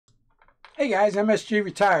Hey guys, MSG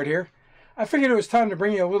Retired here. I figured it was time to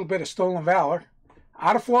bring you a little bit of stolen valor.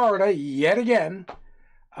 Out of Florida, yet again.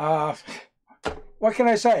 What can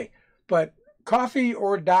I say? But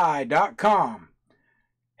coffeeordie.com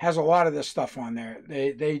has a lot of this stuff on there.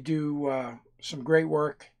 They do some great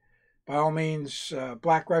work. By all means,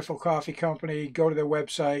 Black Rifle Coffee Company, go to their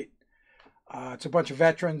website. It's a bunch of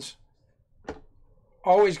veterans.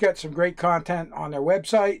 Always got some great content on their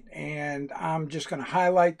website, and I'm just going to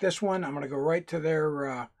highlight this one. I'm going to go right to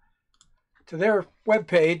their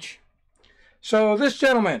webpage. So this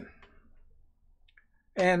gentleman,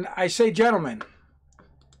 and I say gentleman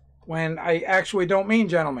when I actually don't mean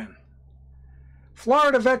gentleman.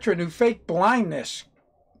 Florida veteran who faked blindness.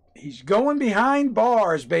 He's going behind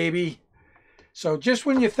bars, baby. So just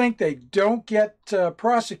when you think they don't get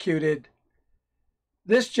prosecuted,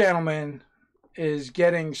 this gentleman is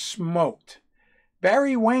getting smoked.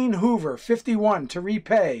 Barry Wayne Hoover, 51, to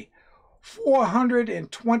repay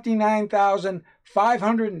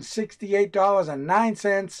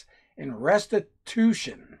 $429,568.09 in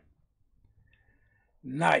restitution.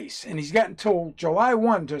 Nice. And he's got until July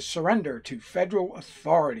 1 to surrender to federal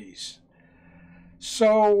authorities.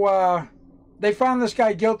 So they found this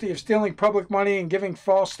guy guilty of stealing public money and giving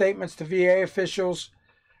false statements to VA officials.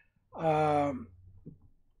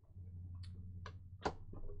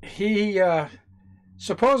 He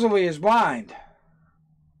supposedly is blind.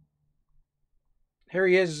 Here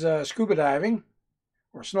he is scuba diving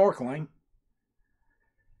or snorkeling.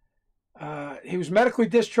 He was medically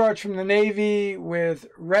discharged from the Navy with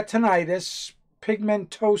retinitis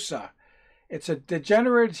pigmentosa. It's a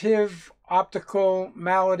degenerative optical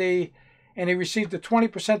malady, and he received a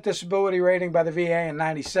 20% disability rating by the VA in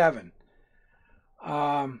 '97.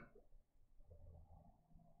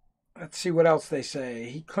 Let's see what else they say.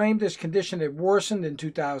 He claimed his condition had worsened in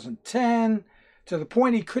 2010 to the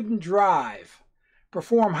point he couldn't drive,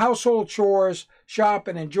 perform household chores, shop,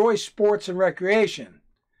 and enjoy sports and recreation.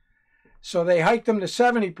 So they hiked him to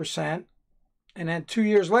 70%, and then 2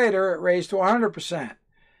 years later it raised to 100%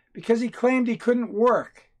 because he claimed he couldn't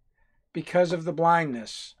work because of the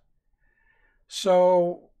blindness.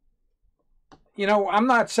 So, you know, I'm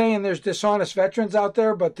not saying there's dishonest veterans out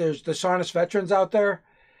there, but there's dishonest veterans out there.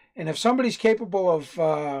 And if somebody's capable of,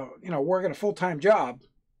 working a full-time job,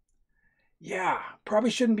 yeah, probably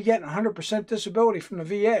shouldn't be getting 100% disability from the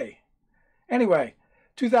VA. Anyway,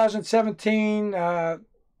 2017, the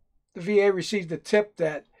VA received a tip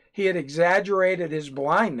that he had exaggerated his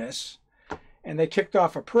blindness, and they kicked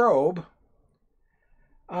off a probe.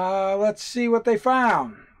 Let's see what they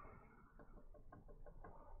found.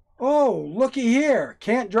 Oh, looky here.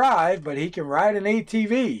 Can't drive, but he can ride an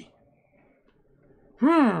ATV.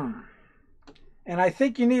 And I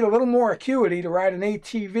think you need a little more acuity to ride an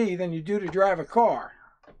ATV than you do to drive a car.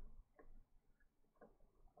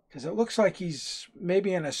 Because it looks like he's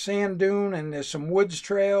maybe in a sand dune and there's some woods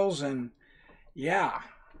trails and yeah.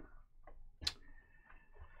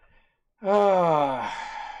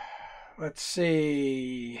 Let's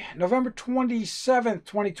see. November 27th,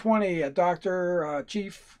 2020, a doctor,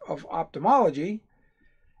 chief of ophthalmology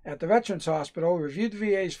at the Veterans Hospital, reviewed the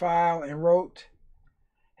VA's file and wrote,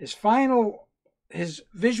 his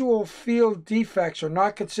visual field defects are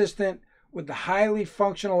not consistent with the highly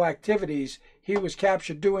functional activities he was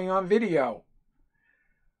captured doing on video.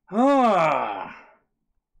 Coffee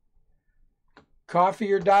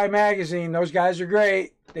or Die magazine, those guys are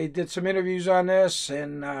great. They did some interviews on this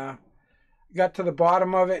and got to the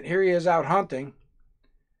bottom of it. Here he is out hunting.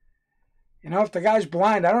 You know, if the guy's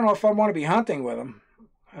blind, I don't know if I want to be hunting with him.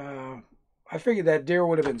 I figured that deer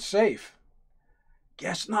would have been safe.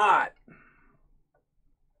 Guess not.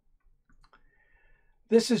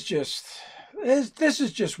 This is just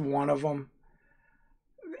one of them,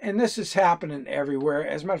 and this is happening everywhere.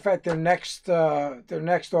 As a matter of fact, their next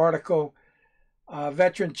article,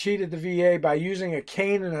 veteran cheated the VA by using a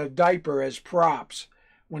cane and a diaper as props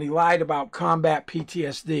when he lied about combat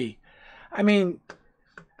PTSD. I mean,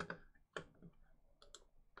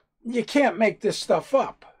 you can't make this stuff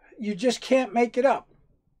up. You just can't make it up.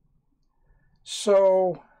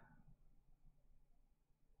 So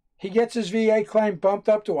he gets his VA claim bumped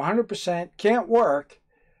up to 100%, can't work,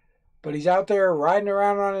 but he's out there riding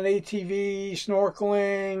around on an ATV,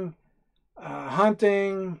 snorkeling,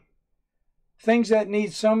 hunting, things that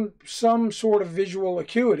need some sort of visual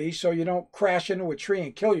acuity so you don't crash into a tree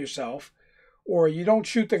and kill yourself, or you don't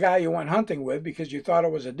shoot the guy you went hunting with because you thought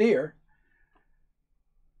it was a deer.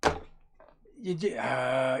 You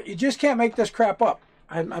just can't make this crap up.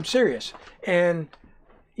 I'm serious. And,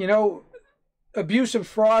 you know, abuse and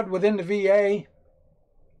fraud within the VA,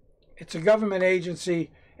 it's a government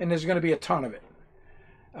agency, and there's going to be a ton of it.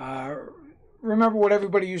 Remember what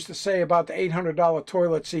everybody used to say about the $800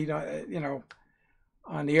 toilet seat,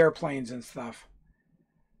 on the airplanes and stuff.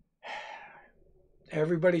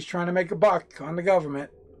 Everybody's trying to make a buck on the government,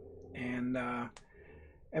 and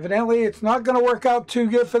evidently it's not going to work out too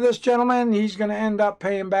good for this gentleman. He's going to end up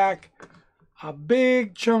paying back a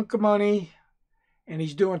big chunk of money, and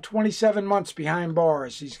he's doing 27 months behind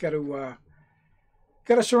bars. He's got to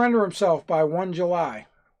surrender himself by 1 July.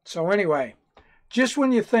 So anyway, just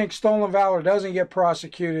when you think stolen valor doesn't get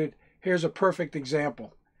prosecuted, here's a perfect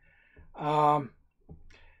example. On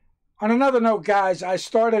another note, guys, I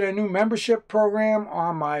started a new membership program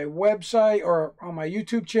on my website or on my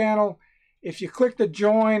YouTube channel. If you click the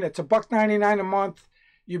join, it's $1.99 a month.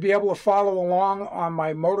 You'll be able to follow along on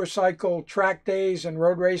my motorcycle track days and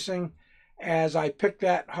road racing as I pick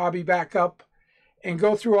that hobby back up and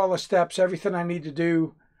go through all the steps, everything I need to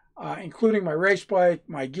do, including my race bike,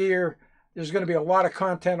 my gear. There's going to be a lot of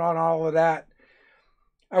content on all of that.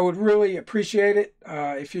 I would really appreciate it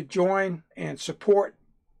if you join and support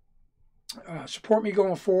me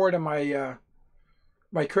going forward in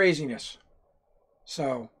my craziness.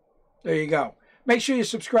 So there you go. Make sure you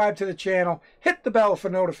subscribe to the channel. Hit the bell for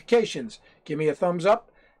notifications. Give me a thumbs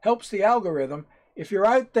up. Helps the algorithm. If you're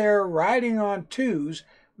out there riding on twos,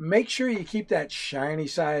 make sure you keep that shiny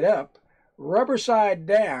side up, rubber side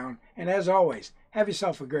down, and as always, have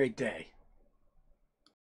yourself a great day.